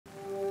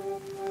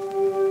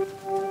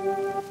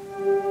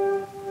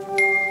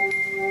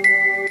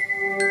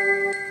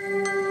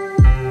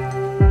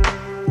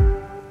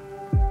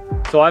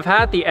So I've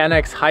had the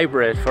NX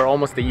Hybrid for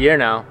almost a year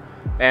now,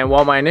 and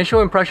while my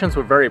initial impressions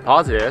were very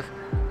positive,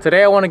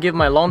 today I want to give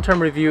my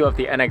long-term review of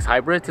the NX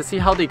Hybrid to see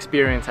how the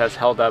experience has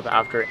held up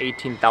after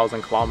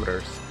 18,000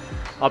 kilometers.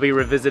 I'll be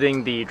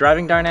revisiting the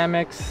driving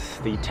dynamics,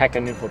 the tech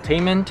and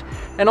infotainment,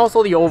 and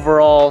also the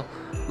overall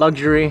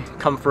luxury,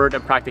 comfort,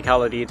 and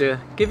practicality to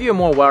give you a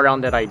more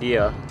well-rounded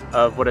idea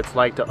of what it's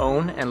like to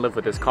own and live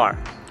with this car.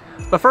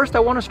 But first, I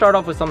want to start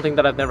off with something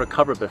that I've never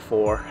covered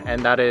before,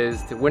 and that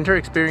is the winter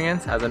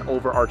experience as an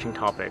overarching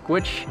topic,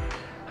 which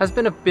has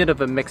been a bit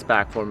of a mixed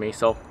bag for me,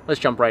 so let's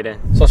jump right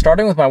in. So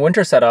starting with my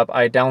winter setup,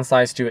 I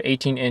downsized to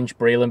 18-inch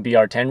Braylon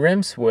BR10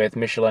 rims with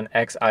Michelin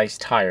X Ice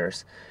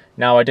tires.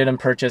 Now, I didn't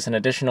purchase an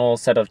additional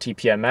set of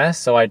TPMS,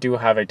 so I do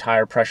have a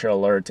tire pressure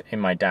alert in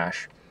my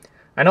dash.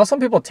 I know some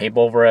people tape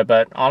over it,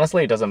 but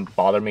honestly it doesn't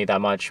bother me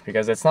that much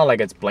because it's not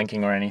like it's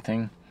blinking or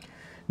anything.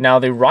 Now,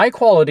 the ride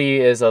quality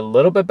is a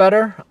little bit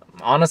better.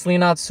 Honestly,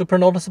 not super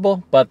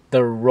noticeable, but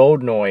the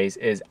road noise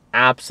is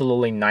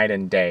absolutely night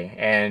and day,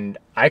 and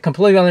I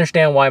completely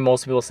understand why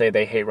most people say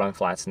they hate run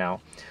flats now.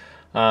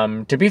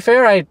 To be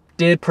fair, I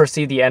did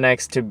perceive the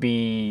NX to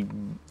be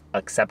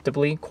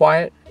acceptably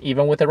quiet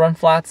even with the run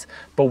flats,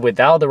 but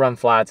without the run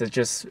flats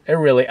it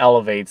really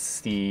elevates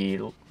the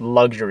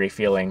luxury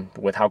feeling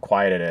with how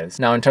quiet it is.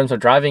 Now, in terms of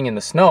driving in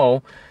the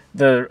snow,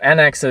 the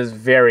NX is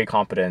very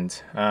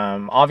competent.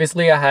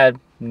 Obviously I had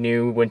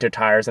new winter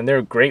tires and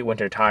they're great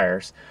winter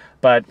tires,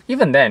 but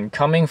even then,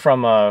 coming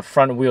from a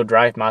front wheel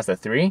drive Mazda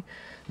 3,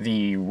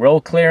 the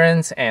road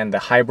clearance and the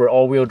hybrid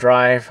all-wheel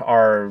drive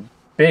are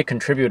big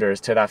contributors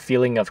to that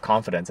feeling of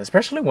confidence,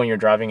 especially when you're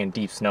driving in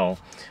deep snow,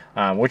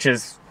 which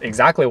is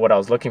exactly what I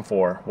was looking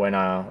for when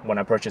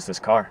I purchased this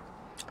car.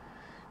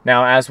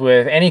 Now, as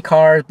with any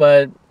cars,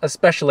 but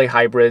especially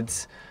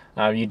hybrids,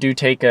 you do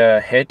take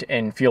a hit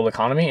in fuel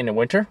economy in the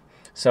winter.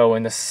 So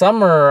in the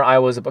summer, I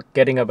was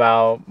getting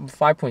about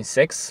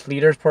 5.6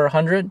 liters per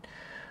 100.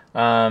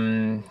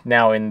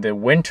 Now in the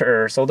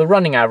winter, so the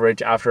running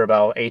average after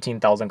about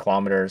 18,000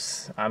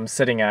 kilometers, I'm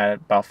sitting at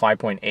about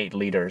 5.8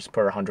 liters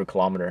per 100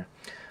 kilometer.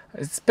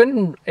 It's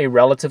been a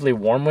relatively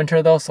warm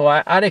winter though, so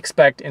I'd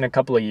expect in a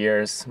couple of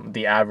years,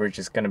 the average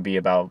is going to be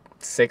about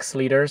 6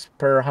 liters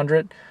per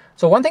 100.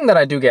 So one thing that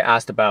I do get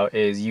asked about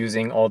is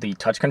using all the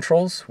touch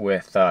controls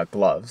with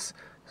gloves.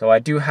 So I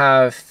do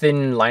have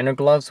thin liner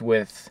gloves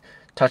with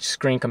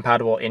touchscreen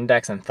compatible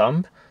index and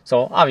thumb.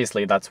 So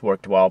obviously that's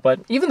worked well, but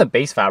even the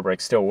base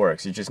fabric still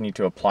works. You just need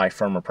to apply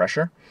firmer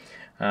pressure.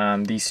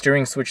 The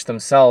steering switch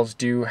themselves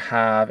do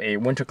have a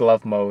winter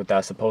glove mode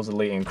that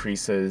supposedly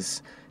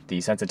increases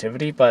the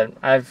sensitivity, but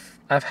I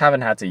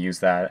haven't had to use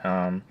that.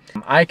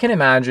 I can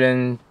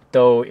imagine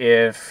though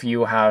if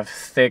you have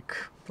thick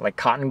like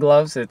cotton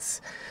gloves,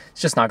 it's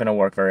just not going to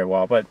work very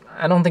well, but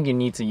I don't think you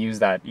need to use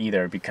that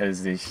either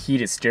because the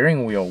heated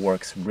steering wheel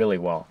works really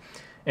well.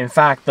 In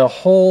fact, the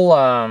whole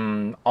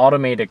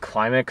automated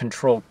climate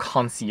control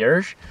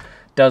concierge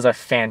does a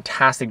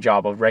fantastic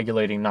job of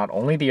regulating not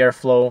only the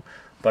airflow,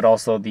 but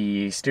also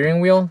the steering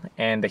wheel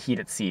and the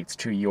heated seats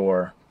to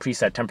your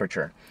preset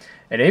temperature.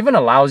 It even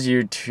allows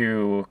you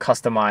to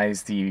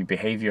customize the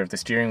behavior of the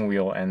steering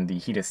wheel and the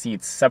heated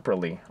seats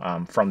separately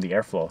from the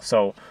airflow.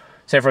 So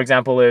say, for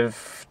example,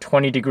 if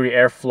 20-degree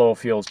airflow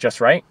feels just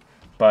right,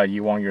 but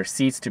you want your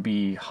seats to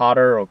be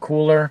hotter or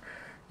cooler,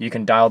 you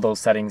can dial those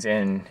settings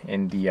in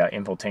the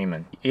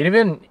infotainment. It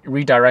even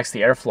redirects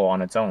the airflow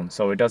on its own,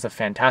 so it does a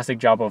fantastic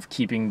job of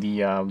keeping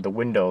the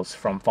windows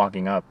from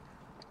fogging up.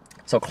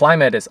 So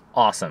climate is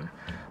awesome.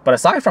 But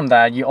aside from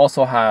that, you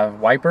also have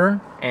wiper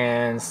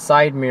and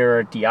side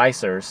mirror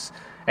de-icers,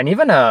 and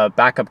even a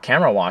backup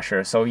camera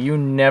washer, so you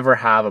never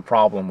have a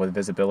problem with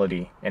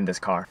visibility in this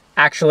car.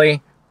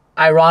 Actually,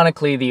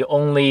 ironically, the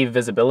only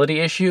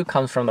visibility issue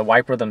comes from the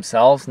wiper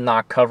themselves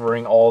not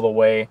covering all the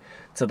way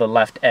to the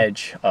left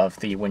edge of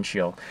the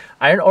windshield.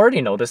 I had already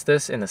noticed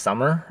this in the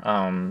summer.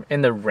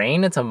 In the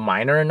rain, it's a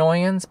minor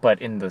annoyance,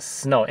 but in the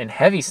snow, in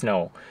heavy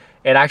snow,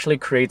 it actually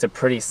creates a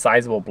pretty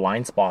sizable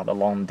blind spot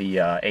along the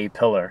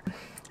A-pillar.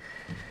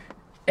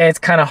 It's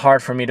kind of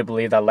hard for me to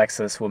believe that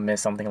Lexus would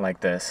miss something like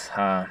this.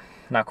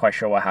 Not quite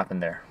sure what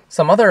happened there.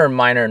 Some other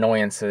minor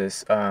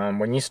annoyances,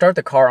 when you start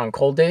the car on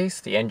cold days,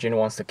 the engine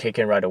wants to kick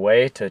in right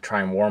away to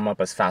try and warm up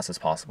as fast as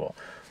possible,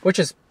 which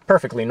is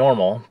perfectly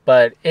normal,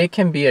 but it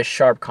can be a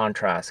sharp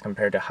contrast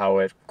compared to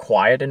how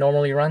quiet it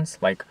normally runs.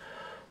 Like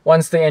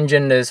once the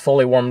engine is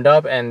fully warmed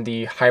up and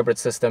the hybrid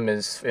system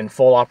is in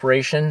full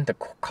operation, the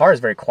car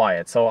is very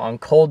quiet. So on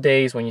cold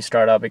days when you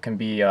start up, it can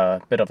be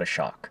a bit of a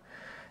shock.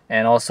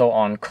 And also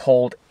on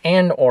cold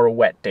and or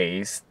wet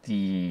days,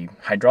 the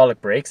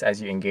hydraulic brakes,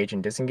 as you engage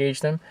and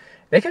disengage them,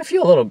 they can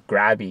feel a little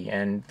grabby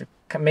and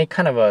make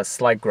kind of a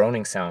slight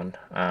groaning sound.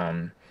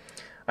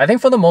 I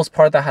think for the most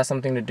part that has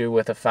something to do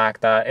with the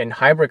fact that in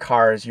hybrid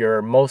cars,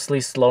 you're mostly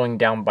slowing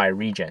down by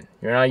region.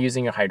 You're not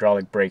using your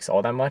hydraulic brakes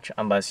all that much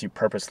unless you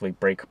purposefully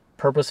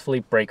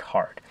brake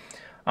hard.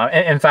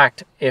 In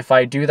fact, if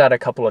I do that a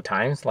couple of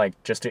times,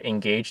 like just to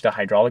engage the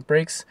hydraulic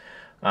brakes,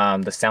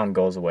 the sound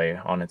goes away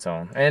on its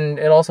own. And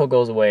it also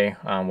goes away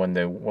when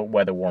the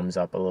weather warms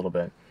up a little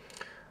bit.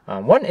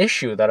 One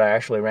issue that I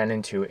actually ran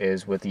into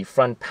is with the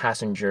front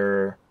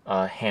passenger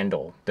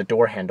handle, the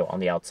door handle on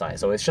the outside.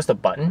 So it's just a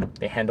button.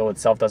 The handle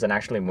itself doesn't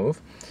actually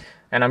move.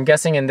 And I'm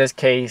guessing in this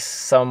case,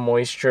 some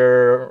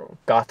moisture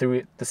got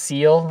through the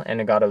seal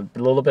and it got a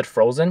little bit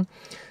frozen.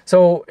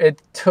 So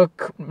it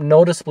took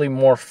noticeably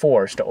more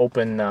force to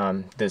open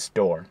this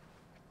door.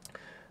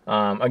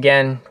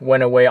 Again,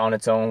 went away on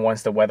its own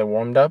once the weather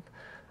warmed up.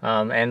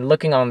 And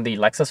looking on the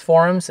Lexus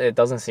forums, it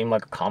doesn't seem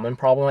like a common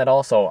problem at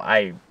all. So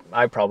I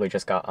probably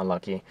just got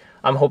unlucky.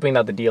 I'm hoping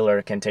that the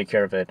dealer can take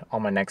care of it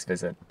on my next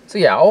visit. So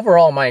yeah,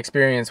 overall, my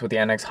experience with the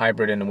NX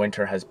Hybrid in the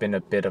winter has been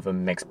a bit of a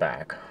mixed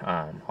bag.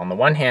 On the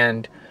one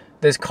hand,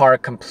 this car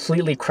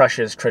completely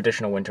crushes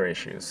traditional winter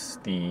issues.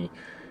 The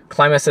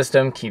climate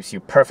system keeps you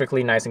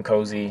perfectly nice and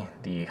cozy.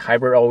 The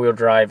hybrid all-wheel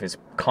drive is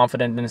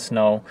confident in the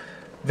snow.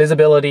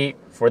 Visibility,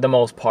 for the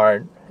most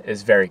part,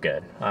 is very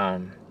good.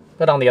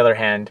 But on the other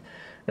hand,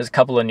 there's a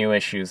couple of new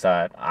issues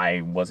that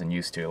I wasn't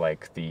used to,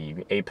 like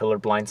the A-pillar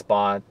blind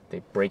spot,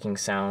 the braking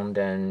sound,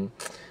 and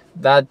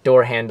that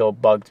door handle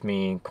bugged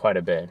me quite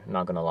a bit,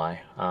 not gonna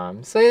lie.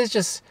 So it's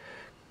just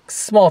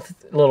small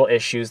little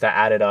issues that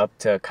added up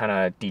to kind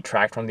of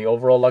detract from the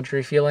overall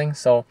luxury feeling.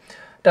 So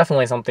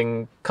definitely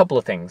couple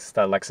of things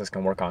that Lexus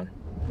can work on.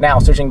 Now,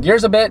 switching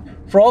gears a bit,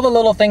 for all the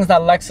little things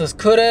that Lexus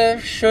could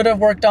have, should have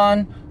worked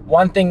on,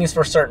 one thing is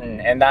for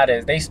certain, and that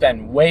is they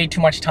spend way too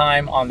much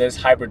time on this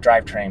hybrid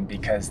drivetrain,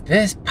 because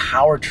this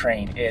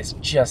powertrain is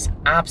just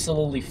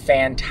absolutely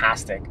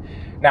fantastic.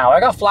 Now, I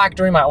got flack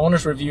during my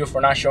owner's review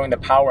for not showing the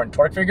power and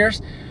torque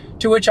figures,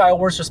 to which I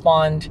always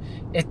respond,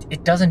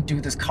 it doesn't do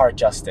this car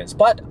justice.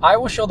 But I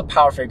will show the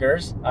power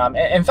figures.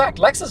 In fact,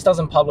 Lexus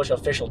doesn't publish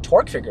official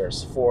torque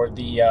figures for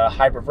the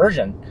hybrid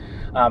version.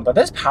 But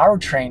this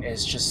powertrain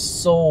is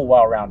just so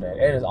well-rounded.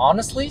 It is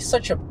honestly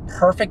such a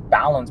perfect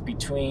balance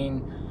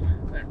between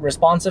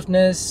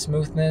responsiveness,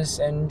 smoothness,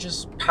 and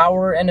just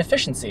power and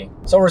efficiency.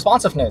 So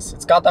responsiveness,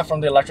 it's got that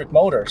from the electric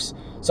motors.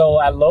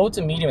 So at low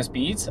to medium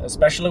speeds,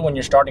 especially when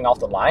you're starting off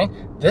the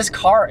line, this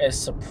car is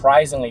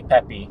surprisingly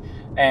peppy.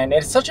 And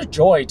it's such a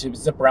joy to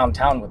zip around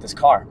town with this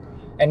car.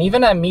 And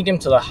even at medium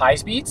to the high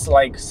speeds,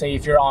 like say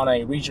if you're on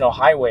a regional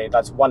highway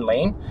that's one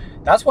lane,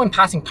 that's when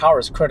passing power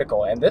is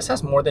critical. And this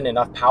has more than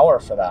enough power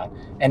for that.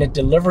 And it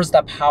delivers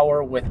that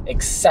power with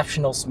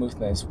exceptional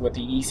smoothness with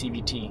the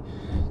eCVT.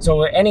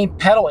 So any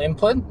pedal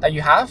input that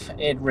you have,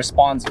 it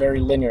responds very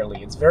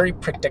linearly. It's very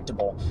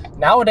predictable.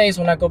 Nowadays,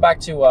 when I go back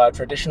to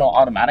traditional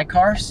automatic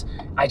cars,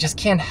 I just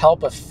can't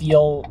help but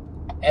feel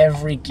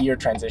every gear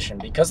transition.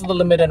 Because of the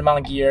limited amount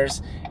of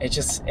gears, it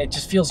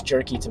just feels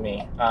jerky to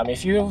me.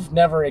 If you've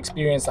never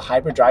experienced a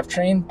hybrid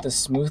drivetrain, the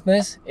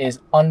smoothness is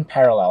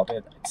unparalleled.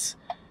 It's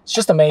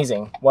just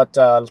amazing what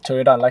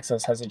Toyota and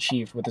Lexus has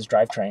achieved with this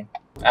drivetrain.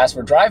 As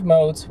for drive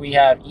modes, we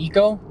have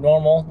Eco,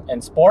 Normal,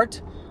 and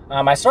Sport.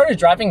 I started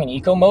driving in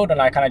Eco mode and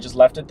I kind of just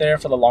left it there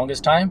for the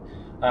longest time.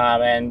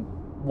 And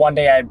one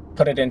day I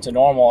put it into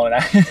normal and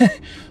I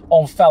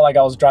almost felt like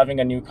I was driving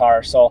a new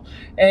car. So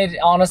it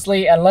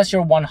honestly, unless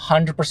you're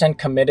 100%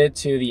 committed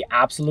to the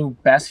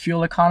absolute best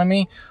fuel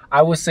economy,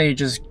 I would say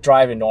just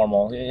drive in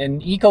normal.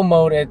 In eco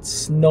mode,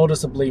 it's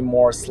noticeably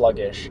more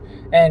sluggish.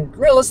 And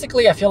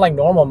realistically, I feel like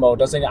normal mode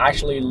doesn't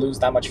actually lose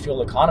that much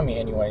fuel economy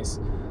anyways.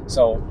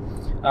 So,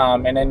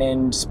 and then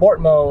in sport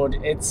mode,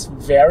 it's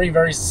very,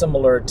 very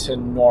similar to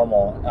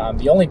normal.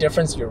 The only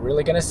difference you're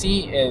really gonna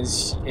see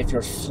is if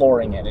you're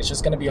flooring it. It's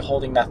just gonna be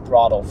holding that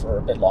throttle for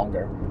a bit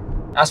longer.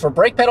 As for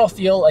brake pedal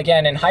feel,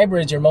 again, in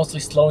hybrids, you're mostly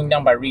slowing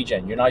down by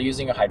region. You're not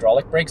using your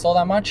hydraulic brakes all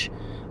that much.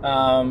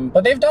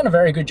 But they've done a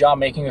very good job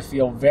making it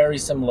feel very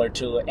similar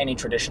to any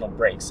traditional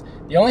brakes.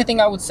 The only thing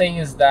I would say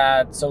is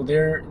that,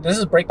 this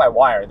is brake by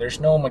wire.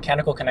 There's no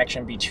mechanical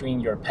connection between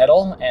your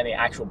pedal and the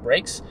actual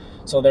brakes.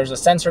 So there's a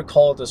sensor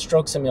called the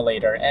stroke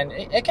simulator, and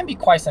it can be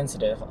quite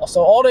sensitive.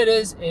 So all it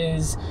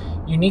is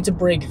you need to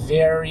brake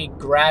very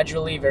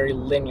gradually, very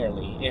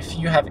linearly. If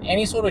you have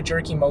any sort of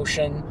jerky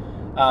motion,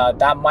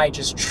 that might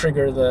just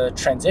trigger the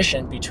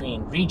transition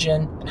between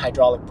region and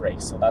hydraulic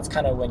brakes. So that's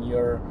kind of when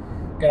you're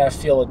gonna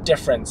feel a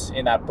difference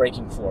in that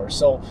braking force.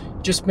 So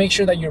just make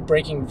sure that you're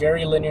braking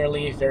very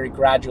linearly, very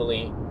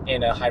gradually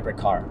in a hybrid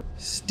car.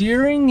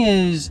 Steering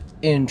is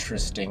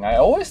interesting. I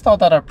always thought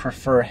that I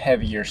prefer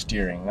heavier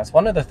steering. That's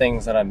one of the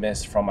things that I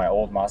missed from my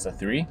old Mazda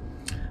 3.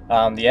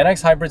 The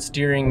NX hybrid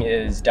steering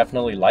is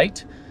definitely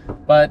light,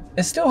 but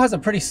it still has a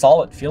pretty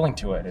solid feeling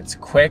to it. It's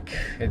quick,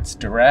 it's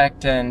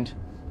direct, and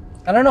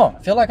I don't know,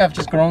 I feel like I've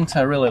just grown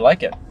to really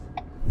like it.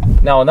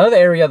 Now, another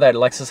area that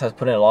Lexus has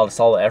put in a lot of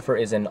solid effort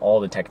is in all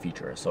the tech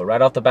features. So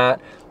right off the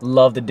bat,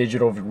 love the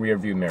digital rear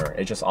view mirror.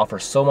 It just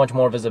offers so much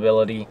more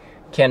visibility.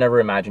 Can't ever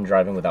imagine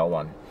driving without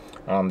one.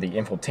 The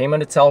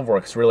infotainment itself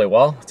works really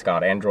well. It's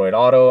got Android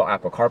Auto,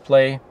 Apple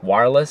CarPlay,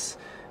 wireless.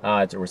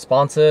 It's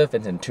responsive,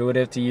 it's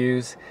intuitive to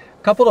use.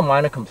 A couple of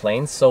minor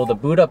complaints, so the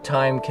boot up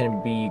time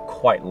can be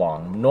quite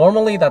long.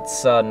 Normally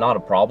that's not a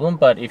problem,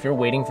 but if you're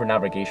waiting for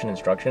navigation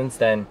instructions,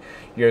 then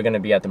you're gonna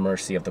be at the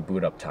mercy of the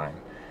boot up time.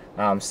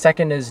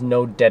 Second is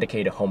no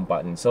dedicated home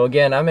button. So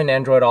again, I'm in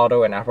Android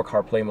Auto and Apple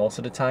CarPlay most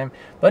of the time,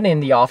 but in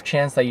the off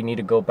chance that you need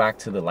to go back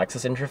to the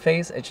Lexus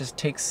interface, it just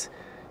takes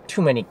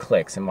too many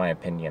clicks in my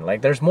opinion.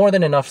 Like there's more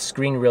than enough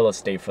screen real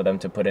estate for them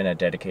to put in a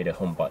dedicated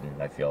home button,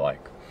 I feel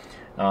like.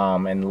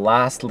 And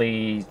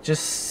lastly,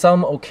 just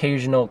some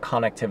occasional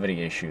connectivity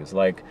issues.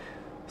 Like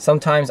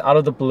sometimes out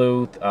of the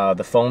blue,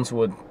 the phones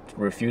would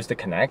refuse to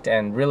connect,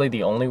 and really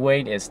the only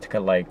way is to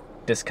like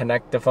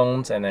disconnect the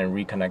phones and then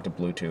reconnect the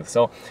Bluetooth.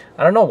 So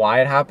I don't know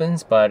why it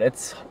happens, but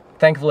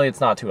thankfully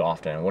it's not too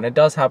often. When it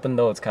does happen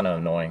though, it's kind of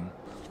annoying.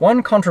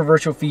 One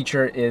controversial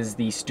feature is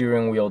the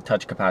steering wheel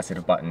touch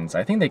capacitive buttons.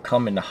 I think they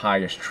come in the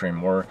highest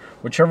trim, or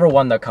whichever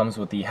one that comes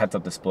with the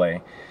heads-up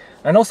display.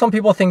 I know some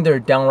people think they're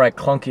downright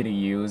clunky to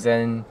use,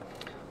 and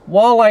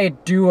while I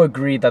do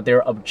agree that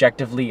they're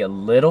objectively a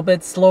little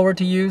bit slower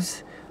to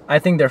use, I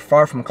think they're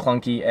far from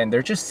clunky and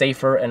they're just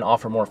safer and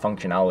offer more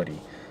functionality.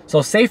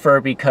 So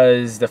safer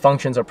because the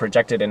functions are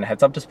projected in a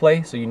heads-up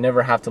display, so you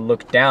never have to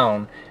look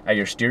down at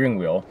your steering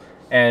wheel.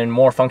 And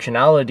more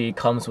functionality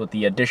comes with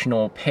the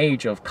additional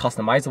page of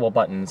customizable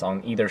buttons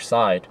on either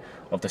side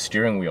of the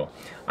steering wheel.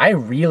 I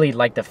really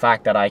like the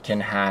fact that I can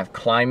have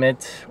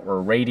climate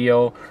or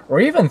radio or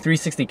even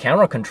 360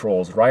 camera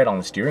controls right on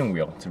the steering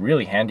wheel. It's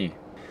really handy.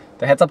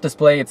 The heads-up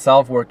display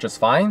itself worked just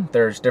fine.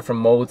 There's different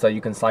modes that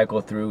you can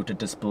cycle through to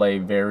display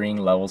varying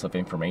levels of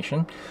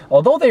information.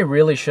 Although they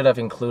really should have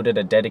included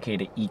a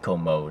dedicated eco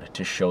mode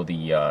to show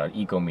the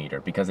eco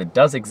meter, because it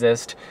does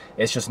exist.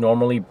 It's just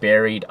normally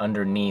buried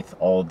underneath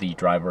all the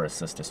driver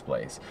assist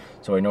displays.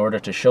 So in order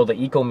to show the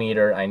eco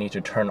meter, I need to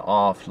turn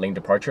off lane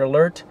departure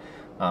alert,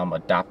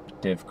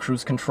 adaptive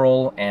cruise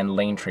control, and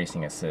lane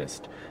tracing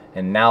assist.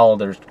 And now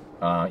there's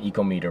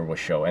eco meter will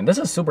show, and this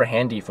is super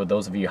handy for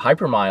those of you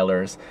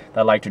hypermilers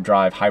that like to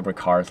drive hybrid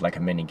cars like a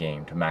mini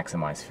game to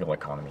maximize fuel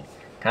economy,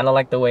 kind of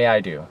like the way I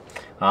do.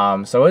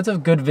 So it's a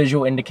good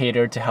visual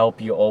indicator to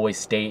help you always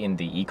stay in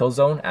the eco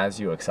zone as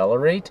you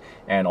accelerate,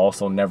 and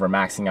also never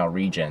maxing out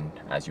regen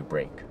as you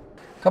brake.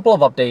 Couple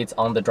of updates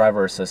on the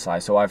driver assist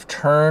side. So I've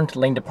turned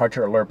lane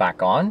departure alert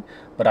back on,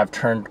 but I've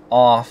turned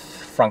off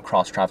front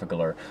cross traffic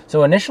alert.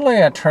 So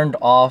initially I turned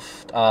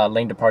off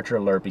lane departure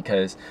alert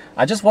because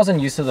I just wasn't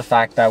used to the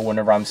fact that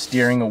whenever I'm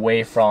steering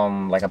away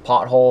from like a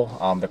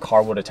pothole, the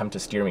car would attempt to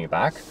steer me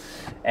back.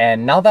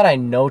 And now that I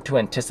know to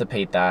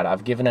anticipate that,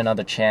 I've given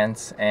another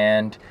chance,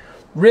 and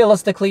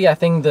realistically I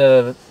think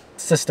the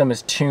system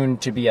is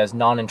tuned to be as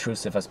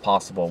non-intrusive as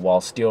possible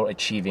while still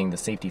achieving the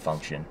safety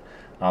function.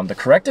 The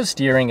corrective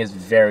steering is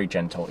very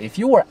gentle. If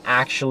you were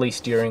actually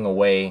steering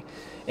away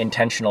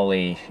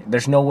intentionally,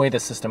 there's no way the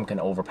system can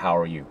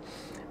overpower you.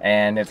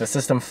 And if the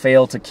system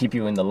failed to keep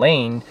you in the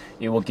lane,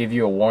 it will give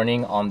you a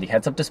warning on the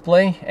heads-up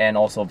display and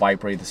also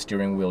vibrate the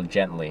steering wheel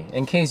gently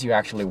in case you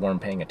actually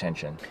weren't paying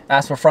attention.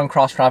 As for front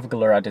cross traffic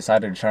alert, I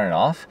decided to turn it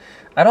off.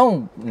 I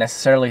don't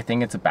necessarily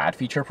think it's a bad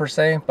feature per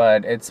se,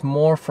 but it's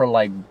more for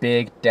like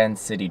big,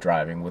 dense city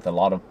driving with a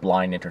lot of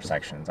blind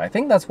intersections. I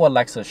think that's what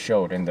Lexus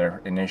showed in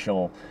their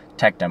initial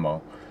tech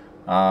demo.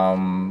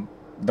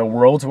 The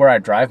roads where I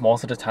drive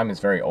most of the time is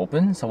very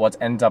open, so what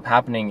ends up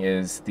happening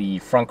is the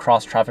front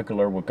cross traffic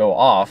alert will go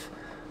off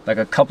like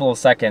a couple of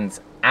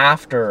seconds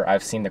after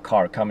I've seen the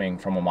car coming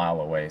from a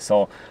mile away.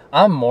 So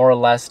I'm more or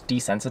less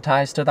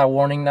desensitized to that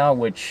warning now,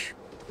 which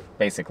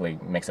basically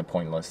makes it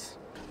pointless.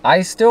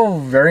 I still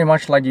very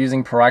much like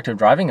using proactive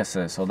driving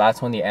assist, so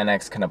that's when the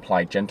NX can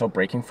apply gentle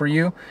braking for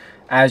you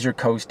as you're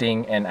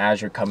coasting and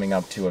as you're coming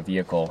up to a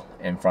vehicle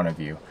in front of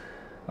you.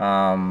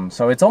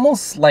 So it's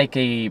almost like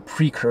a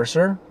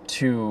precursor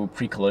to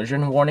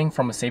pre-collision warning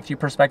from a safety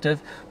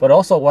perspective, but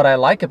also what I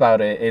like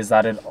about it is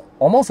that it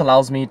almost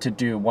allows me to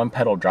do one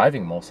pedal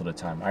driving most of the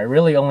time. I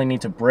really only need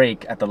to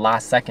brake at the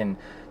last second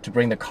to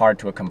bring the car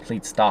to a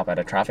complete stop at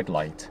a traffic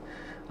light.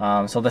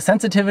 So the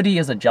sensitivity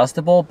is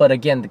adjustable, but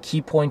again, the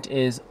key point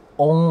is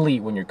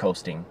only when you're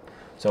coasting.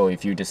 So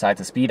if you decide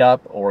to speed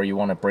up or you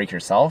want to brake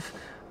yourself,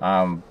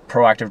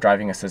 proactive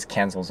driving assist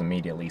cancels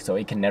immediately, so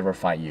it can never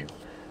fight you.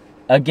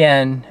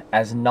 Again,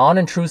 as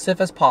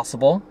non-intrusive as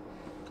possible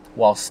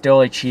while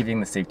still achieving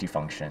the safety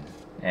function.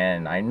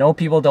 And I know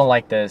people don't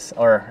like this,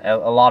 or a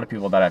lot of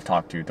people that I've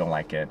talked to don't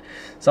like it.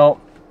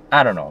 So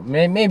I don't know,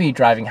 maybe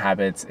driving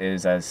habits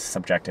is as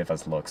subjective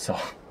as looks, so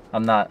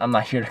I'm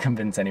not here to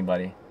convince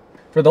anybody.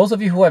 For those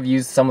of you who have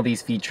used some of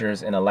these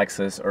features in a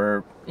Lexus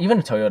or even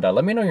a Toyota,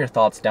 let me know your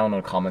thoughts down in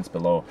the comments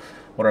below.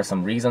 What are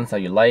some reasons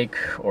that you like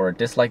or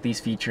dislike these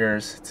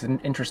features? It's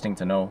interesting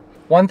to know.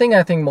 One thing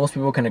I think most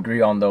people can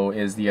agree on though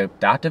is the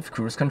adaptive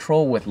cruise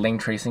control with lane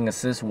tracing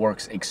assist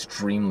works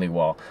extremely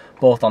well,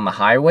 both on the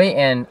highway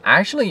and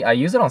actually I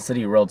use it on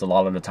city roads a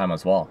lot of the time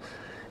as well.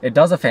 It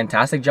does a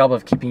fantastic job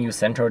of keeping you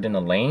centered in a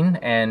lane,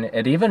 and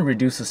it even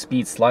reduces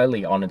speed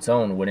slightly on its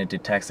own when it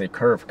detects a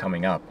curve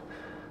coming up.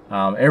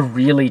 It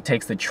really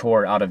takes the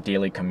chore out of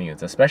daily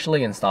commutes,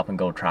 especially in stop and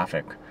go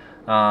traffic.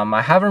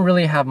 I haven't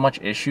really had much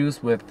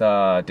issues with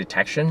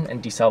detection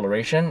and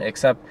deceleration,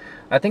 except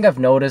I think I've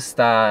noticed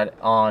that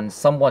on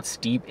somewhat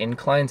steep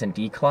inclines and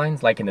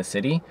declines, like in the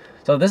city.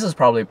 So this is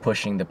probably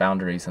pushing the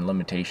boundaries and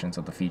limitations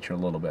of the feature a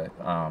little bit.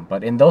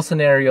 But in those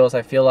scenarios,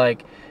 I feel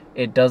like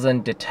it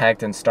doesn't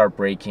detect and start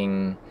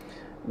braking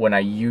when I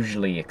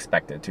usually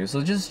expect it to. So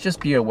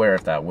just be aware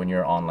of that when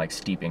you're on like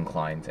steep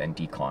inclines and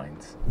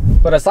declines.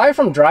 But aside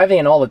from driving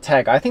and all the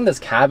tech, I think this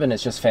cabin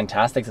is just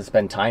fantastic to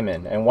spend time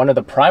in. And one of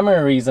the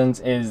primary reasons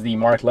is the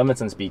Mark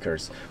Levinson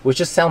speakers, which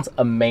just sounds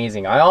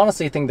amazing. I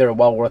honestly think they're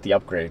well worth the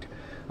upgrade.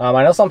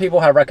 I know some people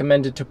have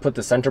recommended to put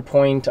the center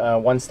point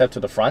one step to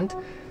the front.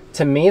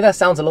 To me, that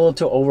sounds a little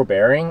too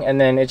overbearing,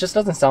 and then it just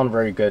doesn't sound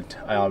very good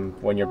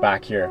when you're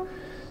back here.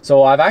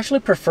 So I've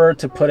actually preferred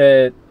to put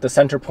the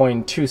center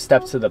point 2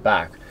 steps to the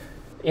back.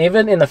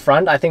 Even in the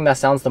front, I think that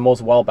sounds the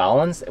most well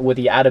balanced, with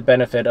the added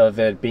benefit of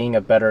it being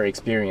a better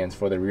experience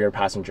for the rear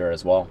passenger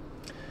as well.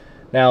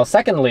 Now,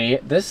 secondly,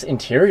 this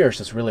interior is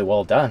just really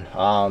well done.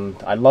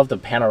 I love the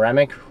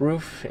panoramic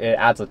roof. It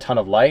adds a ton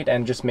of light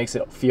and just makes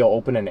it feel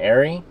open and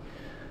airy.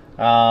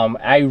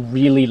 I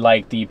really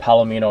like the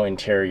Palomino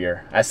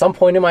interior. At some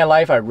point in my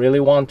life, I really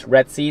want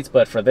red seats,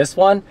 but for this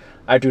one,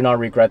 I do not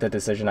regret the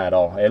decision at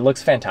all. It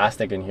looks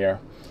fantastic in here.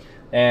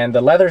 And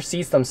the leather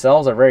seats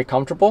themselves are very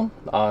comfortable.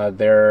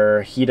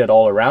 They're heated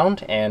all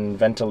around and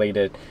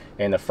ventilated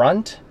in the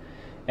front.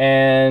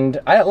 And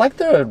I like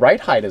the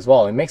ride height as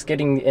well. It makes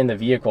getting in the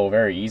vehicle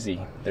very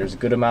easy. There's a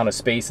good amount of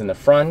space in the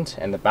front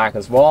and the back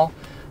as well.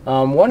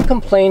 One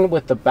complaint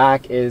with the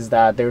back is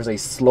that there's a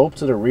slope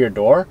to the rear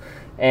door,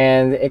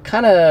 and it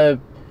kind of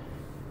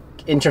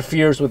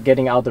interferes with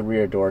getting out the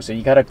rear door. So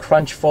you gotta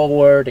crunch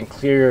forward and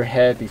clear your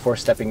head before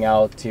stepping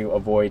out to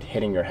avoid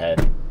hitting your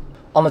head.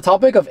 On the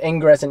topic of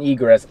ingress and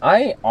egress,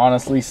 I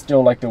honestly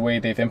still like the way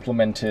they've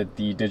implemented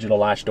the digital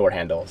latch door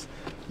handles.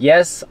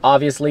 Yes,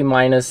 obviously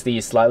minus the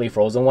slightly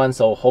frozen one,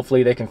 so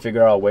hopefully they can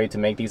figure out a way to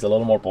make these a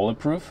little more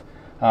bulletproof.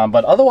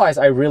 But otherwise,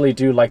 I really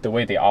do like the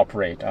way they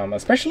operate,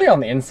 especially on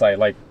the inside.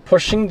 Like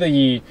pushing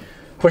the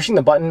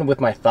button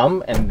with my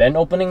thumb and then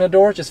opening the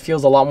door just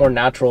feels a lot more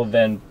natural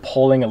than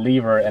pulling a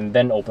lever and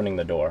then opening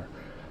the door.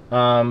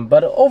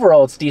 But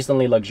overall, it's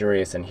decently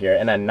luxurious in here.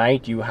 And at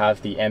night, you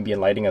have the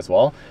ambient lighting as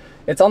well.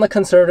 It's on the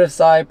conservative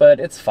side, but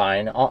it's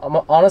fine.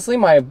 Honestly,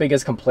 my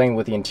biggest complaint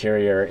with the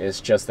interior is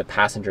just the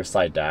passenger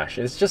side dash.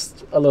 It's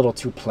just a little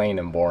too plain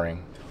and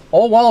boring.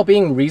 All while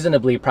being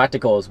reasonably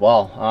practical as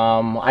well.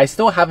 I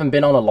still haven't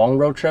been on a long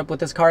road trip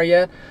with this car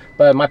yet,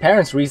 but my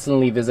parents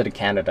recently visited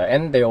Canada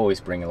and they always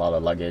bring a lot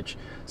of luggage.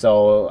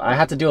 So I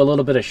had to do a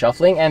little bit of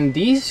shuffling, and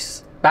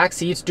these back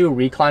seats do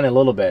recline a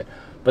little bit,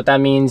 but that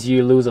means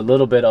you lose a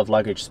little bit of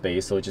luggage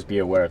space, so just be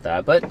aware of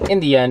that. But in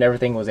the end,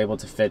 everything was able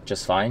to fit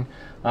just fine.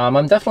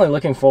 I'm definitely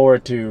looking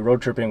forward to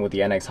road tripping with the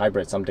NX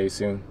Hybrid someday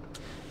soon.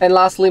 And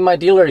lastly, my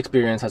dealer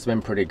experience has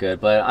been pretty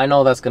good, but I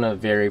know that's going to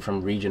vary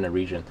from region to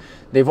region.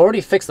 They've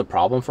already fixed the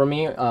problem for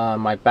me.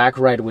 My back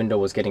right window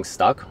was getting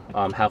stuck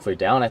halfway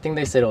down. I think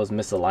they said it was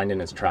misaligned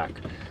in its track.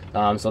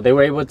 So they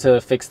were able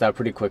to fix that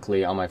pretty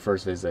quickly on my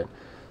first visit.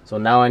 So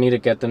now I need to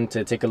get them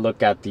to take a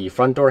look at the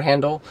front door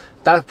handle.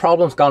 That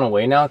problem's gone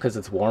away now because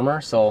it's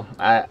warmer, so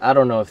I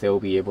don't know if they'll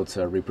be able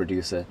to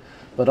reproduce it.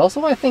 But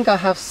also I think I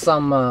have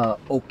some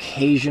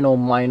occasional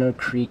minor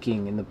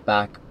creaking in the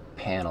back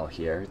panel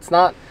here. It's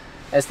not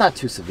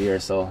too severe,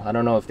 so I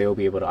don't know if they'll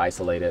be able to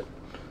isolate it.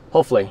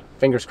 Hopefully,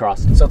 fingers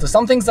crossed. So to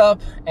sum things up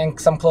and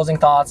some closing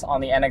thoughts on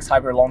the NX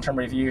Hybrid long-term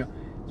review,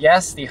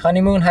 yes, the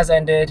honeymoon has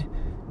ended.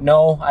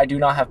 No, I do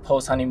not have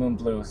post-honeymoon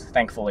blues,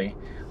 thankfully.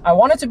 I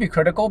wanted to be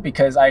critical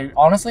because I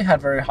honestly had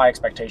very high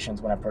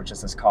expectations when I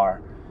purchased this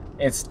car.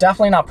 It's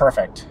definitely not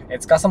perfect.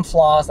 It's got some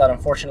flaws that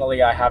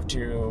unfortunately I have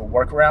to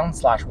work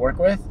around / work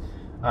with.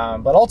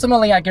 But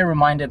ultimately I get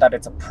reminded that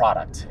it's a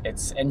product.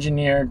 It's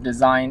engineered,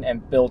 designed,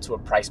 and built to a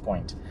price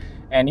point.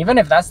 And even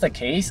if that's the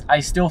case, I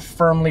still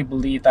firmly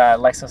believe that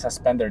Lexus has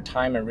spent their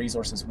time and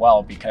resources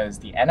well, because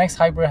the NX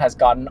Hybrid has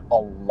gotten a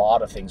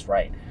lot of things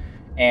right.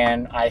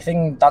 And I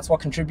think that's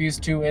what contributes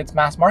to its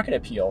mass market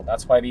appeal.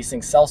 That's why these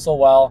things sell so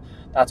well.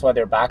 That's why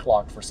they're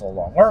backlogged for so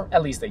long, or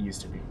at least they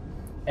used to be.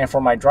 And for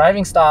my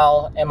driving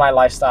style and my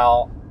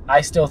lifestyle,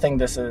 I still think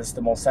this is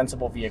the most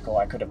sensible vehicle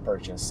I could have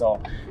purchased.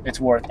 So it's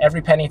worth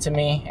every penny to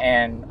me,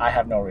 and I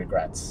have no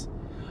regrets.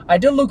 I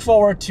do look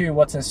forward to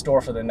what's in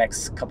store for the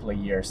next couple of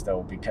years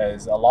though,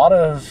 because a lot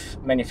of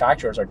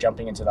manufacturers are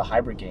jumping into the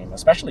hybrid game,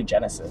 especially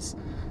Genesis.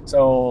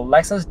 So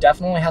Lexus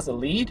definitely has a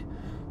lead,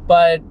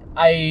 but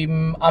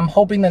I'm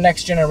hoping the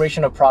next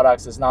generation of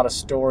products is not a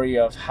story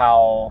of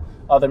how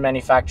other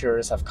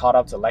manufacturers have caught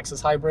up to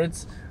Lexus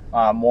hybrids,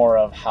 more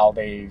of how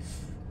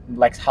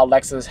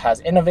Lexus has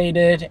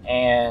innovated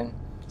and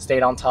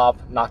stayed on top,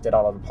 knocked it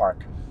out of the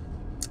park.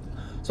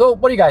 So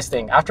what do you guys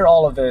think? After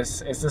all of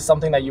this, is this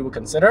something that you would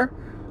consider?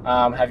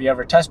 Have you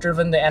ever test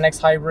driven the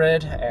NX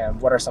Hybrid?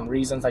 And what are some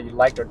reasons that you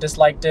liked or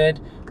disliked it?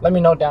 Let me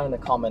know down in the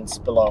comments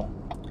below.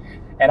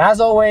 And as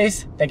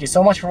always, thank you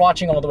so much for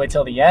watching all the way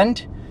till the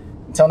end.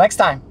 Until next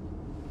time.